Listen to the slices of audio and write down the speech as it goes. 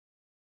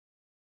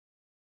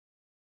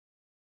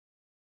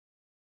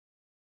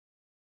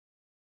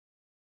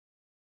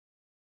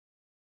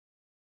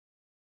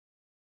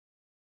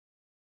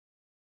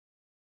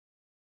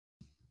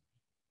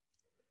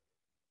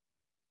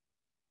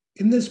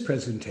In this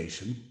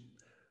presentation,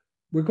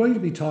 we're going to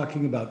be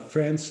talking about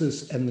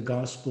Francis and the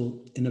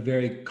gospel in a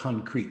very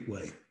concrete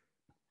way.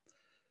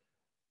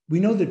 We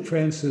know that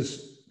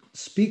Francis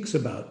speaks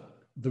about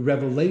the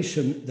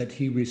revelation that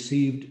he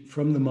received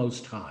from the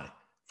Most High,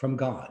 from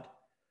God,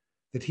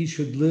 that he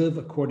should live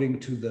according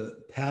to the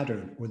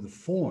pattern or the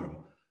form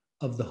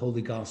of the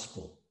Holy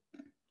Gospel.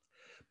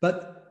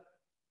 But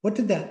what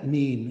did that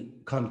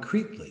mean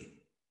concretely?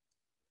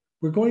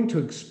 We're going to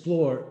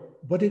explore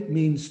what it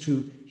means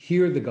to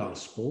hear the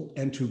gospel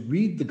and to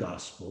read the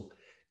gospel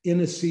in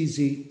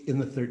Assisi in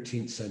the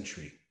 13th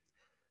century.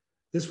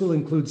 This will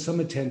include some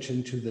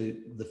attention to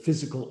the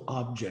physical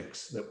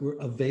objects that were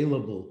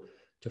available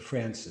to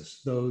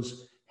Francis,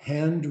 those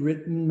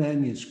handwritten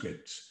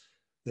manuscripts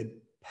that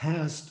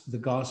passed the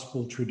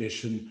gospel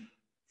tradition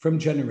from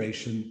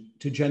generation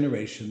to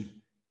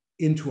generation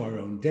into our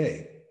own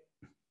day.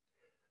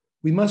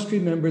 We must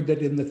remember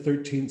that in the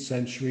 13th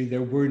century,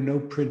 there were no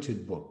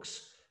printed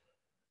books.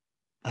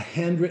 A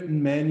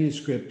handwritten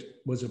manuscript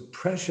was a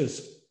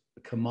precious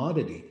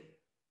commodity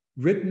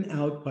written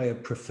out by a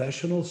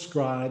professional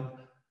scribe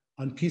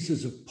on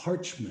pieces of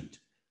parchment,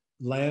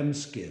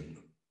 lambskin,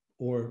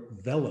 or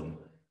vellum,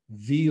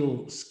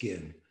 veal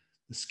skin,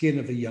 the skin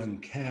of a young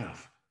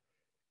calf,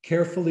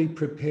 carefully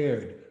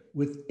prepared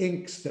with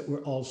inks that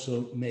were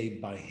also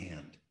made by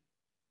hand.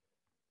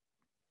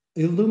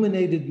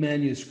 Illuminated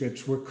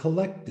manuscripts were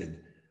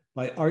collected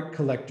by art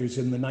collectors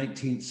in the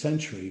 19th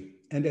century,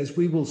 and as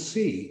we will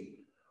see,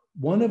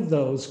 one of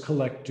those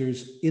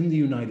collectors in the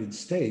United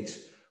States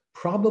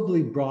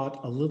probably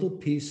brought a little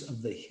piece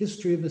of the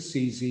history of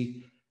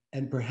Assisi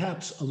and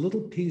perhaps a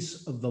little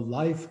piece of the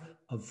life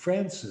of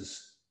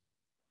Francis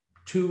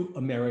to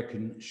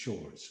American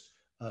shores,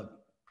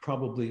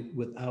 probably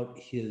without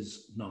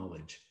his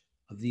knowledge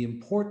of the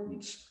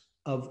importance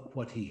of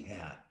what he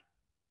had.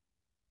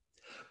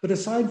 But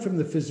aside from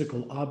the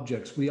physical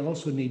objects, we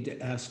also need to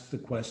ask the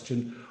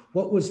question,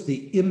 what was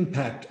the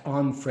impact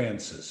on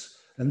Francis?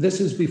 And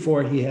this is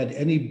before he had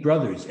any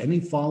brothers, any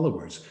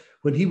followers,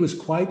 when he was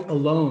quite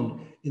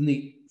alone in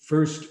the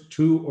first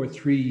 2 or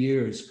 3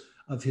 years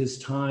of his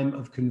time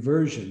of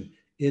conversion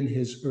in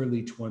his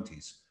early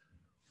 20s.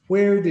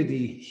 Where did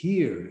he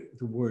hear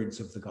the words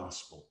of the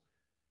gospel?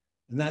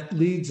 And that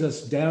leads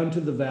us down to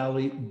the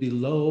valley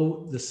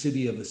below the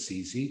city of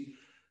Assisi,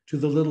 to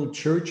the little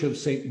church of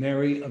St.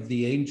 Mary of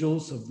the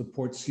Angels of the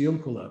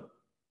Porciuncula,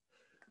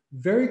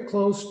 very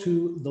close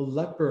to the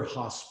leper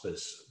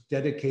hospice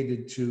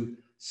dedicated to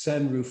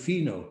San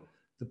Rufino,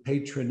 the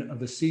patron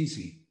of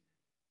Assisi.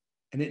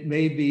 And it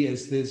may be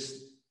as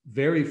this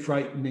very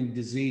frightening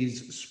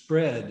disease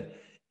spread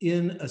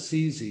in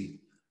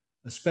Assisi,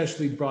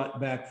 especially brought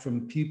back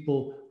from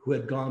people who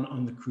had gone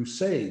on the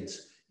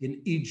Crusades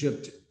in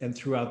Egypt and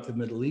throughout the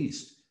Middle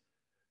East,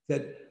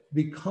 that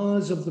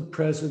because of the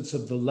presence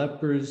of the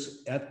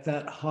lepers at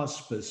that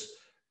hospice,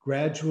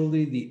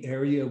 gradually the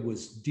area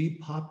was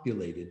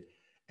depopulated,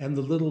 and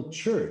the little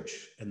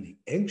church and the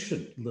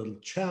ancient little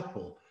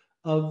chapel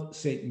of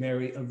St.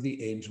 Mary of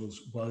the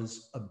Angels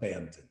was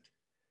abandoned.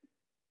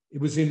 It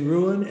was in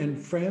ruin, and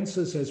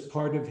Francis, as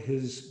part of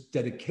his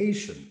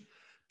dedication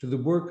to the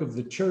work of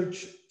the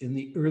church in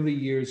the early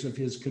years of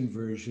his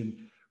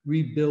conversion,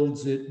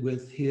 rebuilds it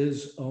with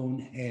his own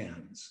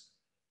hands.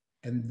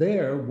 And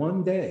there,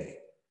 one day,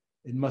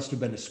 it must have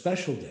been a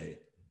special day,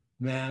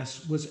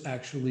 Mass was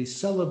actually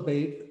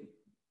celebrated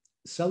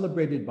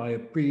by a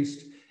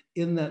priest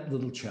in that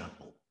little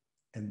chapel.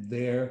 And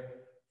there,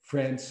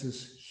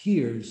 Francis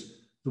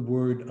hears the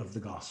word of the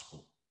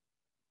gospel.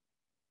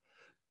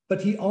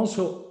 But he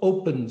also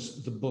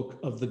opens the book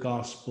of the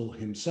gospel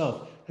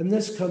himself. And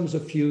this comes a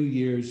few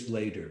years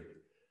later.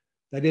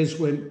 That is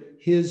when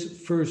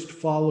his first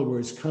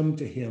followers come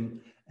to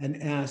him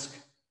and ask,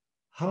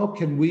 how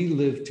can we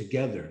live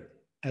together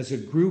as a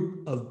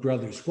group of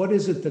brothers? What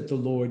is it that the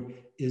Lord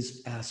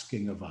is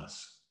asking of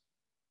us?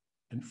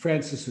 And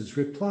Francis's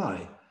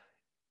reply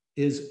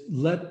is,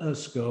 let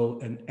us go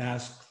and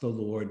ask the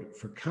Lord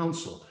for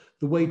counsel.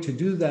 The way to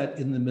do that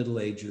in the Middle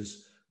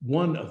Ages,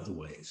 one of the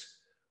ways,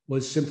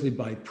 was simply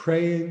by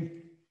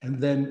praying and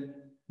then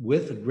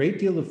with a great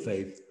deal of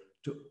faith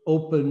to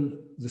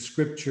open the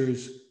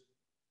scriptures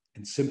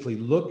and simply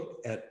look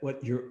at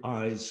what your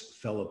eyes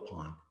fell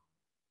upon,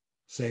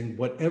 saying,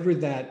 whatever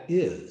that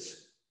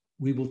is,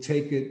 we will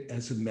take it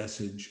as a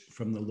message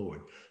from the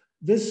Lord.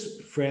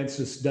 This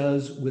Francis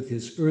does with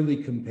his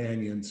early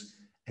companions,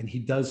 and he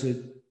does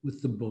it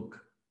with the book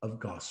of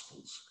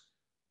Gospels.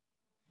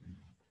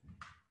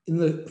 In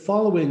the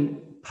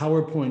following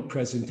PowerPoint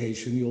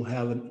presentation, you'll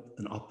have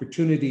an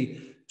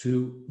opportunity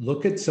to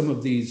look at some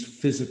of these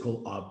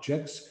physical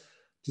objects,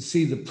 to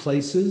see the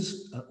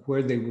places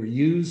where they were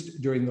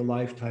used during the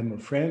lifetime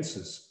of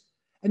Francis.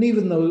 And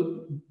even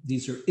though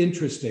these are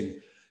interesting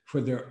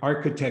for their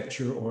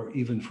architecture or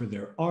even for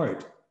their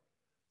art,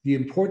 the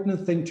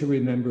important thing to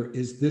remember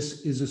is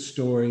this is a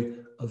story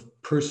of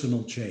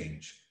personal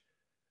change.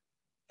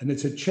 And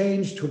it's a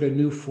change toward a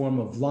new form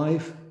of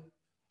life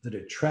that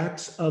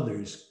attracts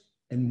others.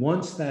 And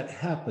once that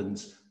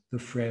happens, the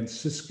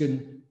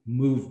Franciscan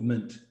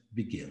movement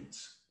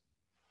begins,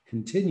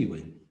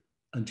 continuing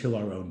until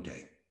our own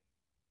day.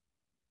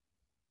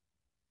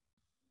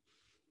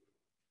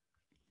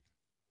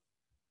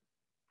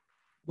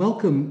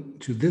 Welcome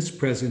to this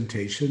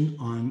presentation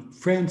on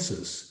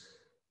Francis,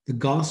 the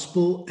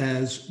Gospel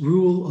as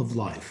Rule of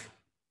Life.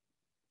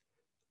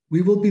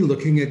 We will be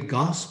looking at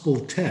gospel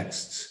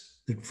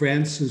texts that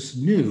Francis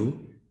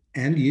knew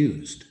and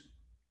used.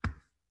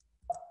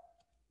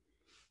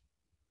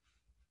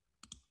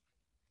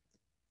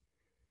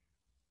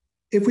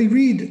 If we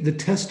read the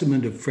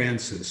Testament of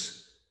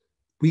Francis,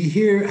 we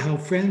hear how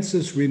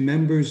Francis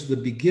remembers the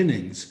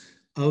beginnings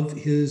of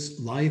his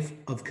life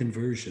of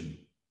conversion.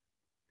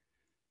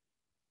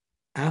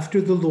 After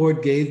the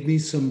Lord gave me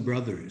some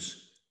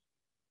brothers,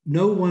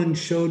 no one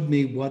showed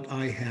me what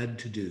I had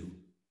to do.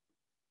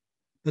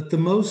 But the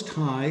Most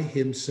High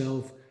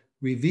himself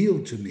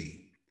revealed to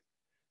me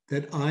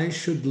that I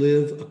should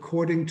live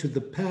according to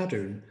the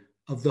pattern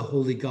of the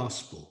Holy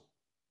Gospel.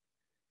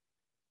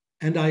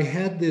 And I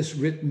had this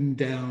written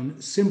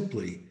down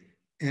simply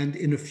and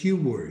in a few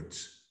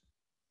words,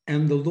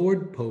 and the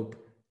Lord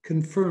Pope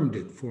confirmed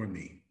it for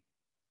me.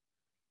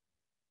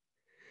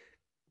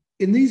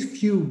 In these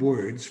few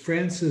words,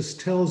 Francis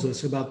tells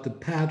us about the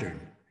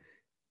pattern.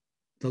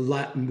 The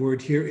Latin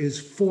word here is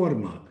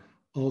forma,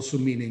 also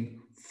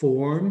meaning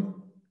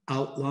form,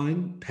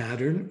 outline,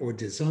 pattern, or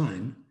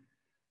design.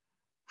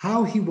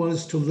 How he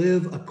was to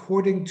live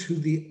according to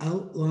the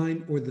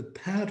outline or the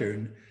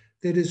pattern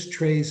that is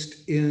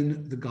traced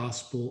in the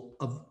gospel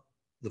of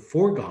the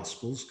four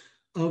gospels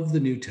of the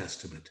New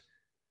Testament.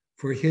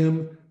 For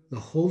him, the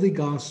Holy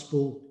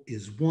Gospel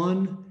is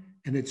one,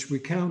 and it's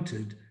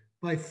recounted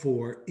by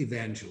four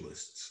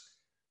evangelists.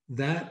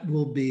 That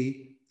will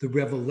be the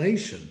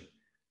revelation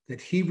that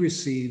he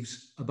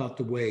receives about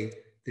the way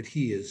that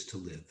he is to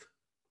live.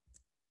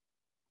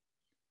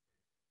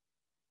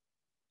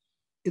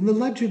 In the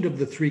legend of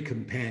the three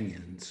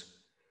companions,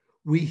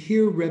 we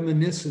hear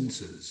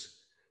reminiscences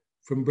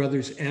from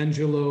brothers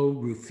Angelo,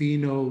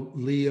 Rufino,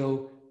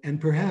 Leo,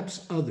 and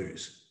perhaps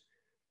others,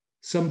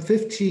 some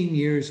 15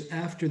 years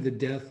after the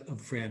death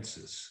of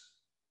Francis,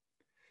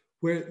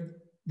 where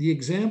the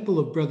example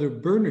of Brother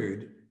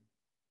Bernard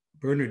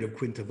of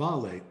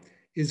Quintavalle,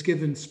 is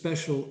given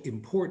special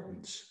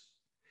importance.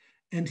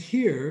 And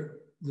here,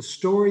 the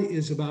story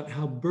is about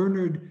how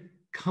Bernard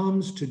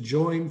comes to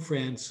join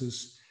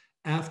Francis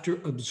after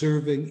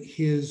observing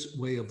his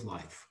way of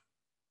life.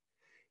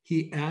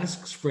 He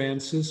asks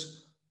Francis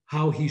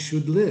how he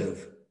should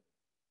live.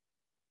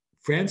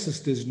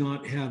 Francis does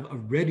not have a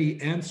ready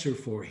answer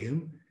for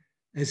him,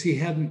 as he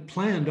hadn't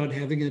planned on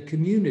having a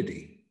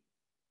community.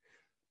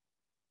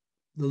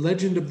 The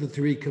legend of the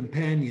three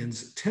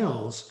companions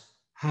tells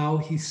how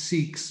he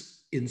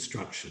seeks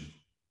instruction.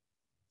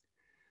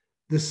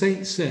 The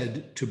saint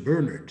said to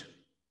Bernard,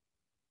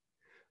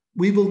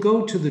 "We will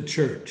go to the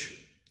church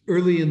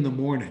early in the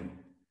morning,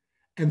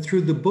 and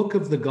through the book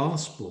of the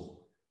gospel,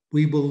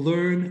 we will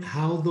learn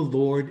how the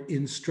Lord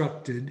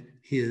instructed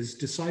his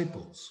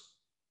disciples."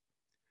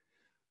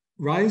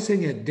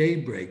 Rising at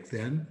daybreak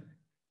then,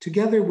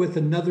 together with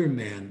another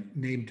man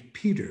named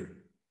Peter,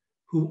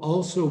 who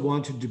also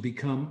wanted to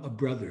become a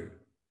brother,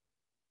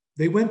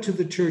 they went to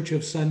the church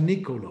of San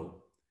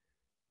Nicolo,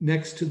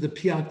 next to the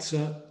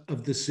piazza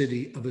of the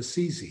city of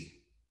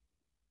Assisi.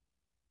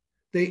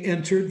 They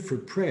entered for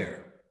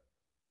prayer,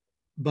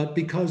 but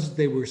because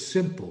they were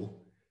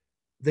simple,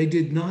 they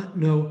did not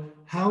know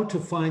how to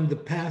find the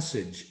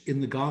passage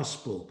in the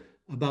gospel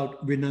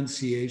about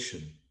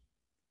renunciation.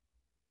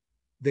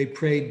 They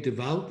prayed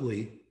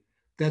devoutly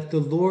that the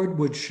Lord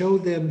would show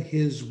them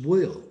his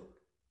will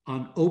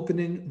on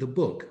opening the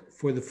book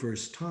for the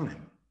first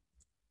time.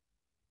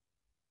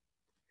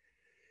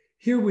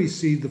 Here we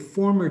see the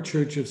former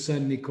church of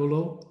San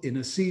Nicolo in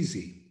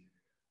Assisi.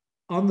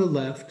 On the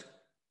left,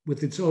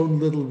 with its own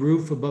little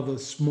roof above a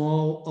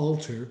small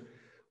altar,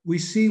 we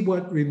see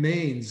what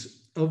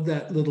remains of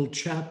that little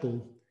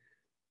chapel.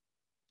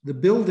 The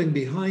building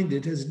behind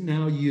it is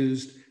now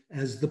used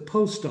as the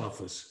post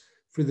office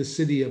for the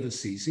city of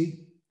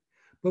Assisi.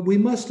 But we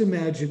must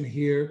imagine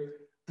here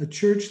a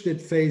church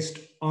that faced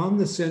on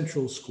the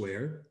central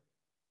square.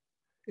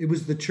 It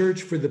was the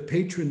church for the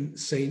patron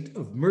saint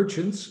of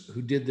merchants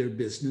who did their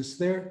business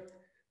there,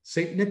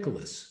 St.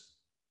 Nicholas.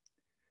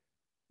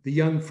 The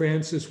young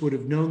Francis would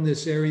have known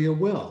this area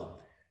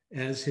well,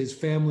 as his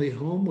family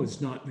home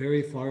was not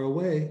very far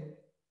away.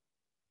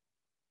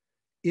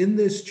 In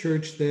this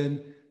church,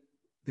 then,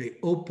 they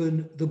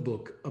open the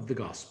book of the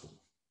gospel.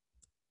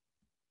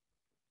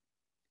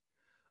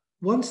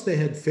 Once they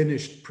had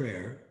finished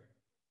prayer,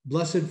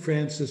 Blessed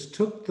Francis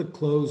took the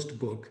closed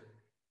book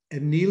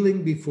and,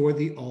 kneeling before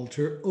the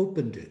altar,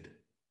 opened it.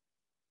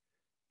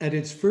 At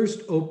its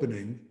first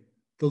opening,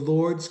 the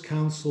Lord's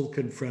counsel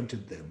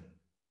confronted them.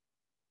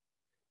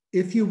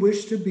 "If you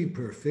wish to be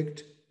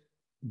perfect,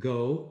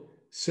 go,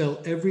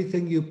 sell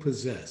everything you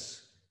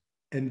possess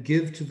and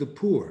give to the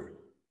poor,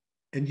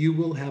 and you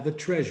will have a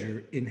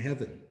treasure in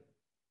heaven.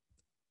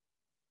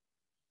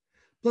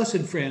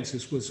 Blessed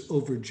Francis was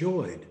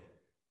overjoyed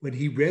when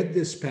he read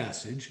this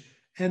passage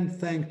and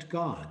thanked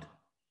God.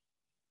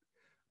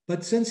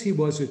 But since he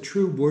was a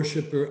true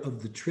worshiper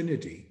of the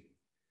Trinity,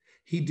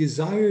 he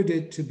desired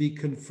it to be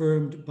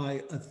confirmed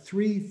by a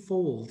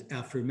threefold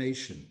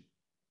affirmation.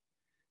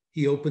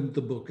 He opened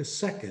the book a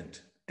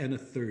second and a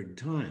third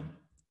time.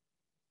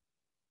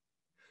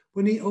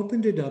 When he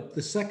opened it up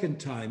the second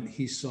time,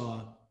 he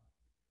saw,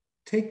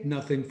 "Take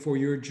nothing for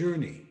your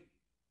journey."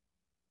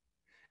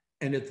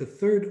 And at the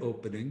third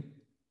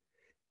opening,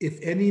 "If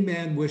any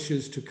man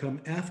wishes to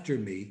come after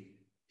me,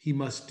 he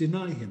must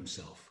deny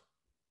himself."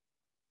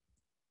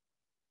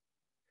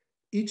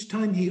 Each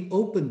time he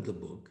opened the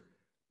book,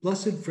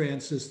 Blessed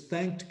Francis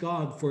thanked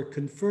God for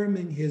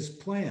confirming his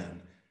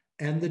plan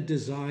and the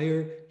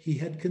desire he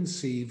had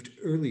conceived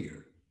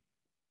earlier.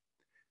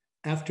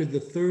 After the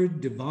third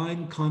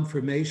divine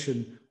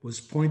confirmation was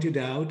pointed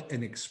out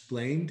and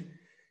explained,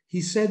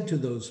 he said to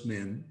those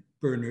men,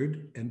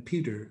 Bernard and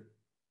Peter,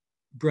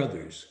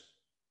 "Brothers,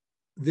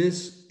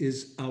 this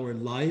is our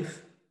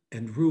life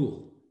and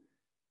rule,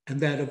 and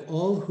that of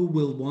all who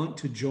will want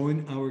to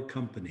join our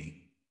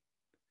company.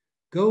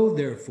 Go,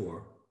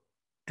 therefore,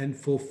 and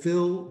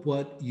fulfill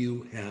what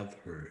you have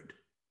heard."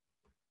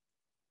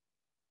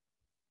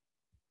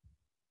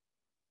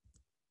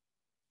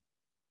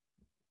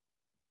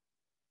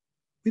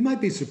 We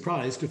might be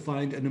surprised to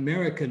find an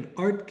American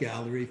art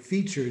gallery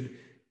featured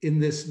in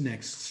this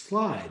next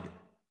slide.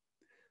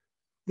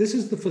 This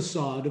is the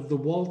facade of the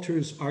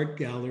Walters Art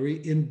Gallery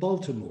in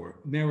Baltimore,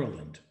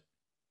 Maryland.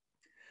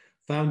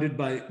 Founded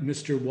by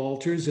Mr.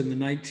 Walters in the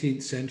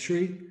 19th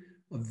century,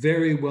 a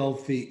very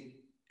wealthy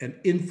and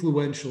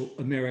influential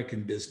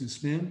American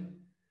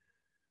businessman,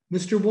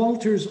 Mr.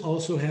 Walters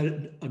also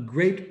had a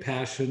great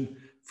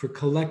passion for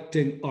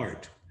collecting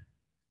art.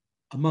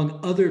 Among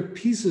other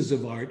pieces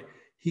of art,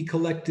 he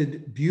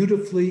collected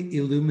beautifully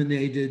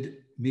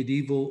illuminated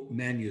medieval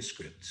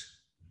manuscripts.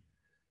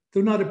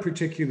 Though not a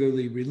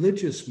particularly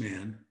religious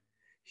man,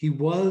 he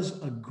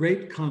was a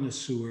great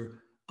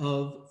connoisseur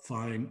of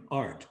fine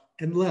art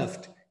and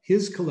left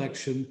his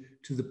collection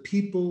to the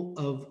people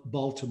of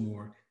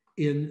Baltimore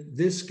in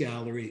this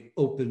gallery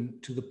open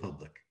to the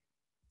public.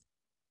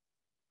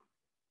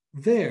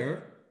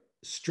 There,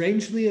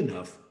 strangely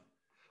enough,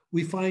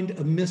 we find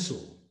a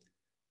missal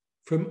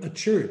from a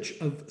church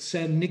of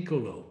San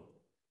Nicolo,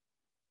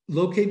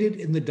 located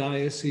in the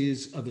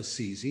Diocese of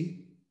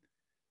Assisi,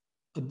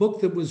 a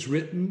book that was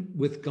written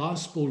with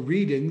gospel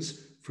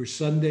readings for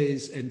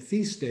Sundays and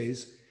feast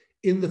days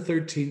in the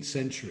 13th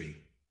century.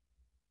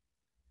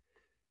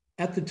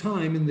 At the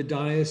time, in the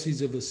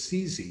Diocese of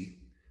Assisi,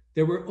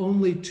 there were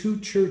only two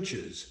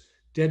churches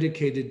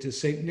dedicated to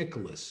St.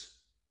 Nicholas.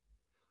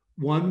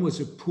 One was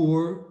a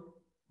poor,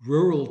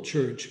 rural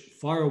church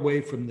far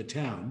away from the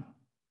town.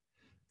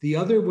 The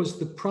other was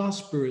the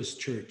prosperous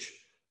church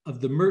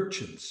of the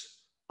merchants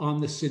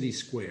on the city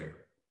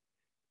square.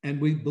 And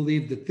we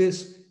believe that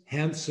this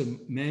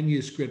handsome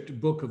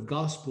manuscript book of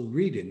gospel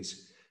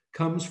readings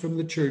comes from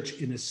the church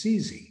in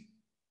Assisi,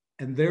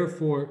 and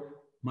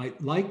therefore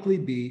might likely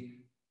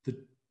be the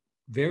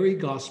very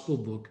gospel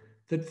book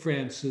that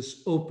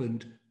Francis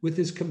opened with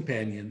his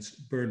companions,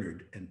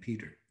 Bernard and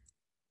Peter.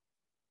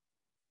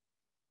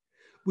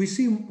 We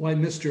see why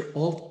Mr.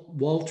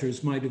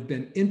 Walters might have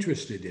been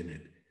interested in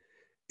it.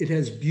 It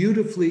has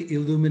beautifully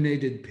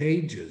illuminated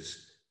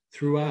pages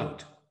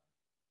throughout.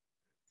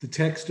 The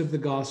text of the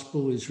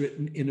gospel is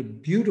written in a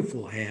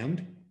beautiful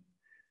hand,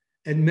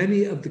 and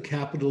many of the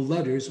capital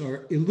letters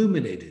are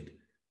illuminated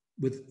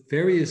with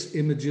various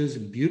images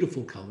and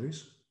beautiful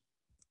colors.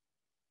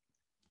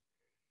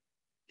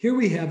 Here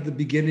we have the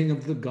beginning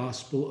of the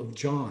Gospel of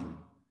John.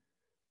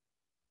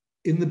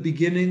 In the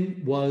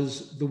beginning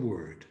was the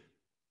Word.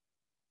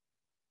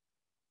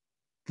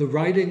 The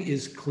writing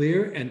is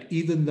clear, and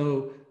even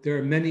though there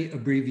are many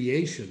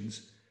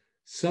abbreviations,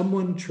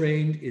 someone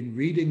trained in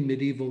reading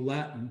medieval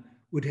Latin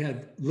would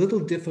have little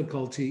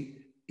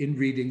difficulty in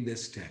reading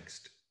this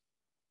text.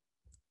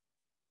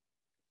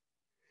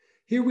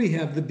 Here we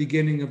have the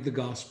beginning of the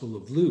Gospel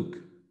of Luke.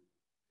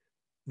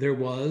 There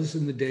was,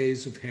 in the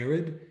days of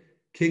Herod,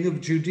 king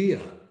of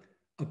Judea,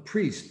 a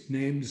priest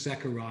named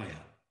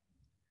Zechariah.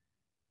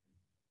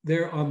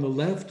 There on the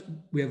left,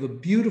 we have a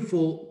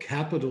beautiful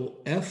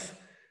capital F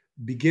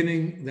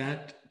beginning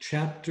that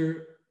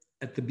chapter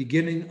at the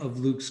beginning of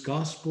Luke's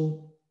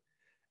Gospel.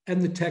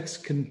 And the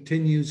text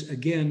continues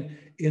again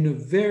in a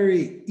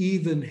very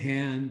even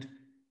hand,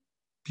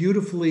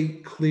 beautifully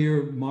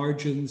clear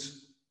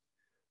margins.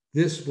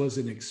 This was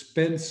an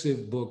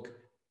expensive book,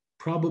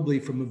 probably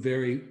from a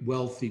very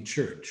wealthy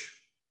church.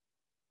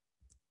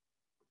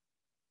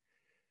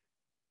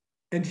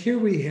 And here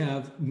we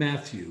have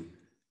Matthew,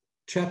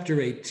 chapter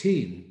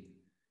 18.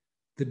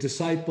 The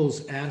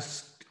disciples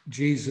asked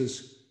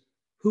Jesus,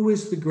 "Who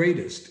is the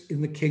greatest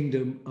in the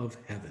kingdom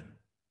of heaven?"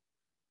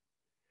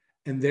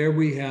 And there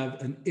we have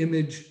an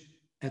image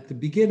at the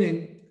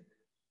beginning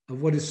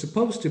of what is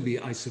supposed to be,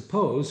 I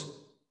suppose,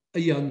 a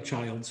young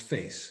child's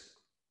face.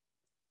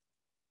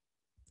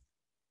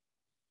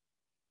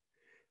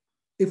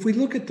 If we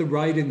look at the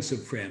writings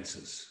of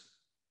Francis,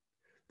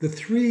 the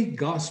three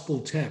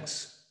gospel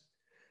texts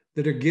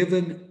that are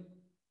given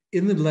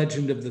in the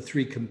legend of the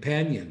three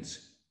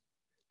companions,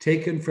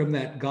 taken from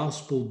that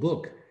gospel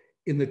book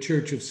in the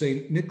Church of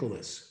St.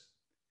 Nicholas,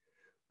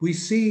 we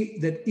see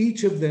that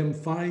each of them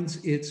finds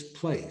its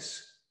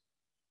place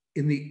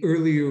in the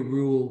earlier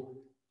rule,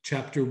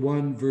 chapter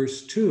 1,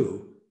 verse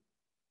 2,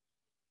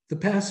 the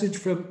passage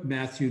from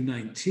Matthew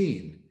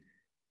 19.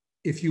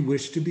 If you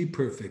wish to be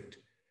perfect,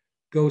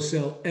 go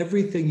sell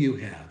everything you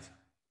have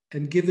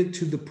and give it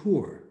to the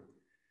poor.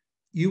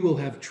 You will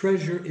have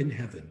treasure in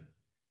heaven,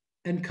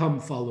 and come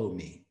follow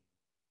me.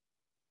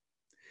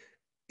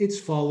 It's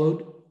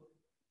followed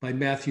by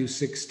Matthew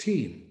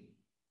 16.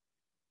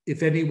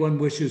 If anyone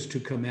wishes to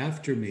come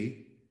after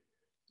me,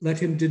 let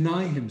him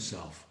deny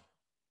himself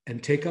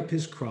and take up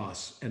his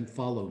cross and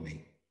follow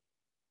me.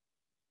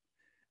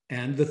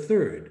 And the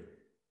third,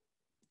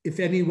 if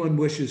anyone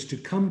wishes to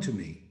come to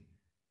me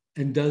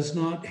and does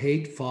not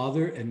hate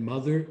father and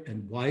mother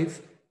and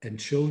wife and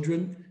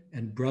children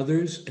and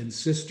brothers and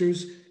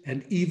sisters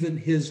and even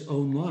his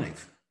own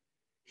life,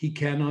 he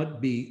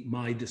cannot be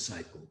my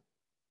disciple.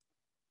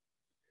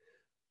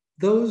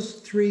 Those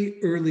three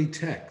early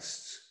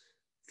texts,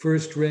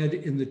 first read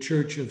in the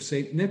Church of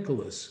St.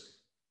 Nicholas,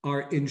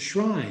 are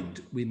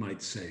enshrined, we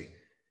might say,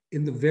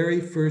 in the very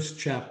first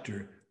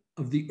chapter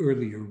of the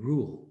earlier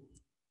rule.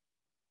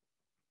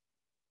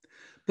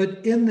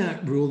 But in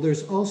that rule,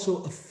 there's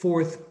also a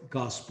fourth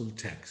gospel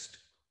text.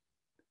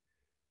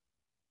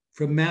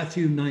 From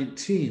Matthew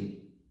 19,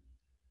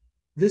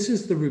 this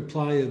is the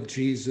reply of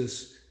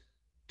Jesus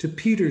to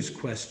Peter's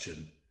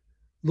question,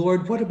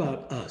 Lord, what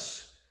about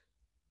us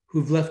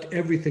who've left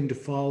everything to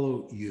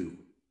follow you?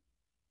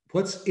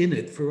 What's in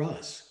it for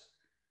us?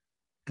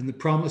 And the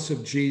promise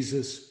of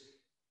Jesus,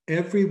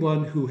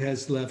 everyone who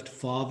has left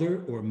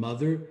father or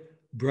mother,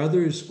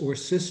 brothers or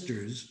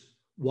sisters,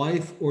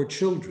 wife or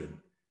children,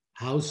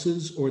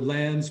 houses or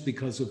lands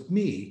because of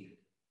me,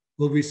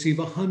 will receive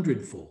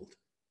 100-fold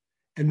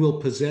and will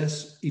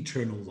possess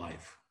eternal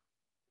life.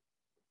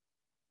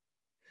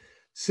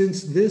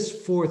 Since this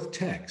fourth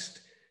text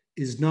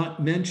is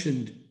not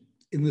mentioned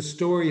in the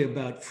story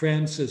about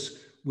Francis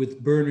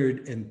with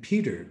Bernard and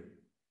Peter,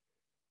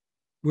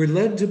 we're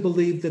led to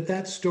believe that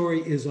that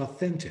story is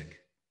authentic.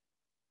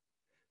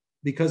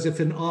 Because if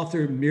an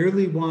author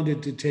merely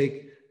wanted to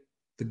take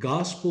the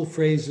gospel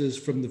phrases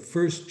from the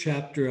first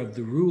chapter of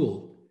the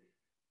rule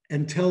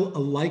and tell a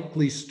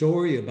likely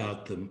story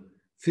about them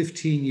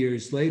 15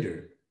 years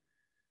later,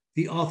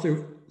 the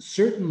author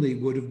certainly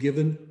would have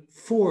given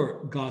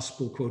 4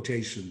 gospel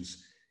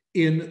quotations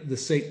in the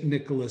St.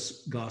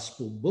 Nicholas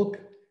Gospel book.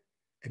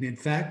 And in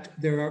fact,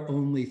 there are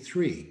only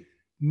 3,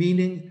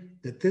 meaning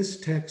that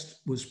this text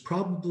was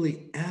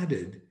probably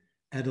added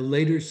at a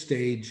later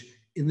stage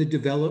in the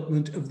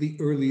development of the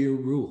earlier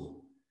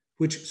rule,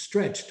 which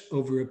stretched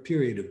over a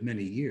period of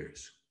many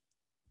years.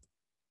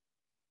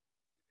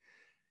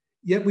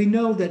 Yet we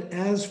know that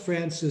as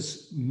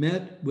Francis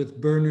met with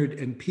Bernard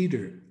and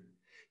Peter,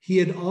 he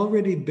had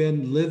already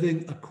been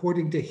living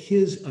according to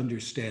his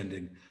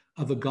understanding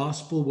of a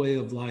gospel way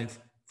of life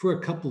for a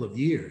couple of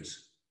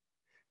years.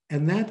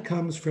 And that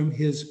comes from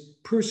his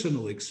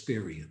personal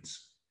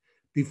experience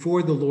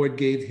before the Lord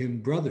gave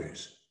him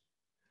brothers,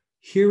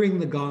 hearing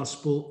the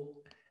gospel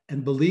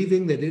and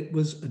believing that it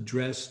was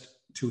addressed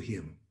to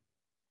him.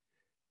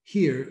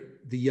 Here,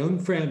 the young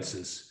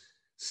Francis,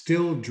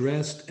 still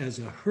dressed as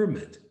a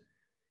hermit,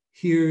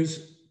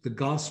 hears the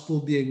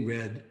gospel being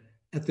read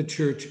at the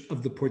Church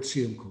of the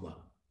Porciuncula.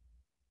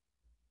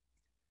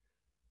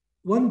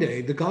 One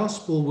day, the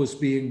gospel was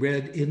being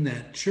read in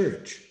that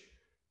church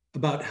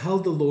about how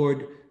the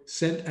Lord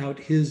sent out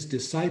his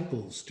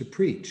disciples to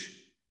preach.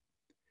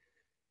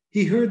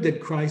 He heard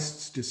that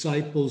Christ's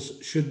disciples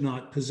should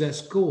not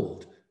possess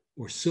gold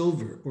or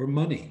silver or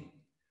money,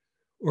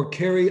 or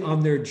carry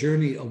on their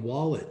journey a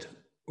wallet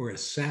or a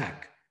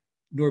sack,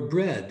 nor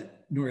bread,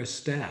 nor a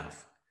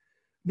staff,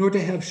 nor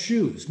to have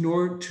shoes,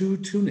 nor 2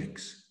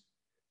 tunics,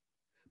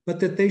 but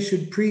that they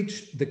should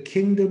preach the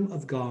kingdom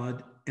of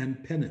God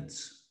and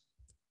penance.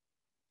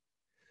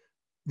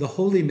 The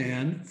holy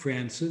man,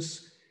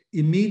 Francis,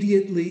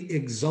 immediately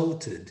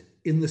exulted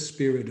in the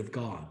Spirit of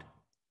God.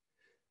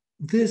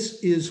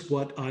 This is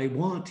what I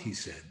want, he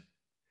said.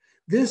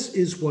 This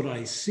is what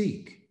I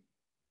seek.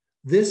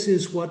 This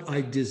is what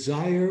I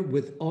desire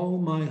with all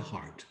my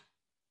heart.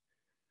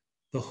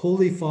 The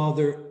Holy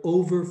Father,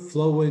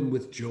 overflowing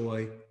with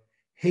joy,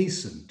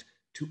 hastened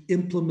to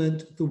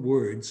implement the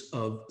words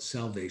of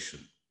salvation.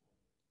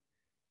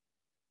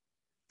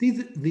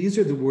 These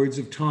are the words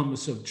of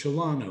Thomas of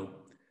Celano,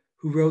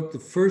 who wrote the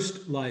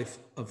first life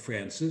of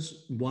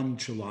Francis, 1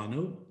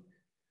 Celano,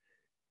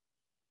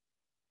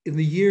 in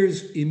the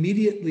years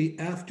immediately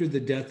after the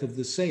death of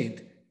the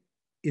saint,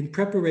 in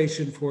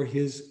preparation for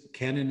his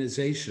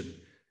canonization,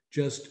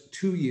 just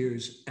 2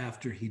 years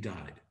after he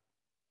died.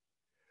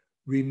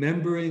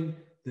 Remembering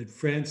that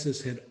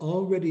Francis had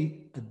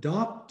already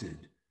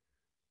adopted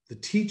the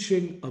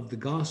teaching of the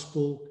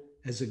gospel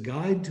as a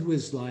guide to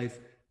his life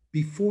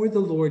before the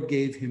Lord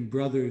gave him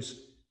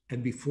brothers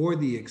and before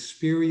the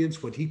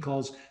experience, what he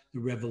calls the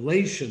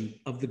revelation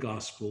of the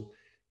gospel,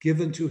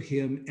 given to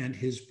him and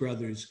his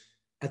brothers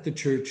at the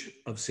Church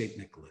of St.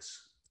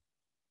 Nicholas.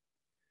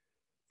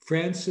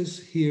 Francis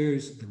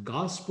hears the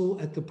gospel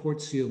at the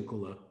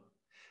Portiuncula,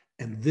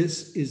 and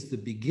this is the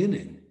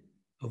beginning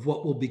of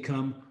what will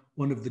become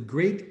one of the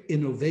great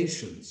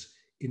innovations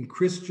in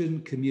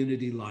Christian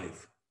community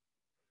life,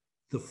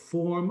 the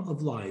form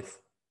of life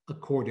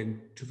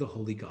according to the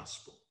Holy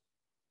Gospel.